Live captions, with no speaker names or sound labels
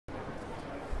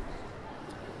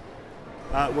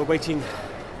We're waiting.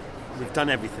 We've done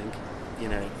everything, you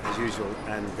know, as usual,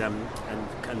 and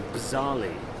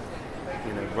bizarrely,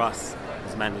 you know, Russ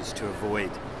has managed to avoid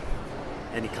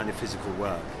any kind of physical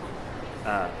work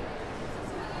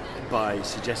by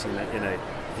suggesting that, you know,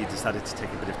 he decided to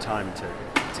take a bit of time to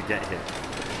get here.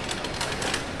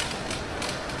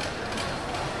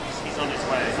 He's on his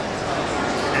way.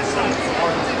 There's 1,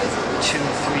 2,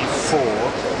 3,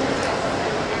 4,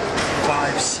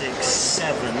 5, 6,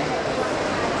 7,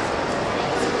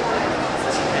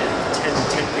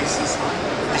 10 pieces.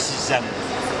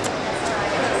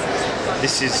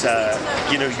 This is,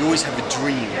 you know, you always have a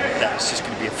dream that it's just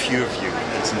going to be a few of you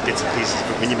and some bits and pieces,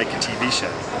 but when you make a TV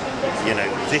show, you know,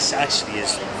 this actually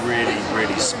is really,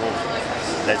 really small.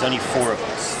 There's only 4 of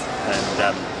us,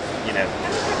 and, you know.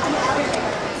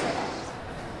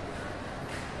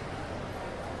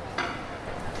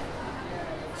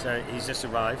 So he's just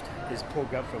arrived. His poor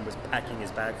girlfriend was packing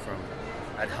his bag from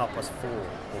at 4:30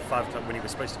 or 5 o'clock when he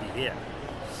was supposed to be here.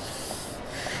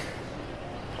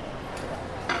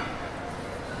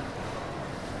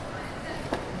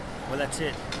 Well, that's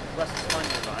it. Russ has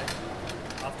finally arrived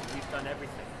after we've done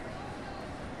everything.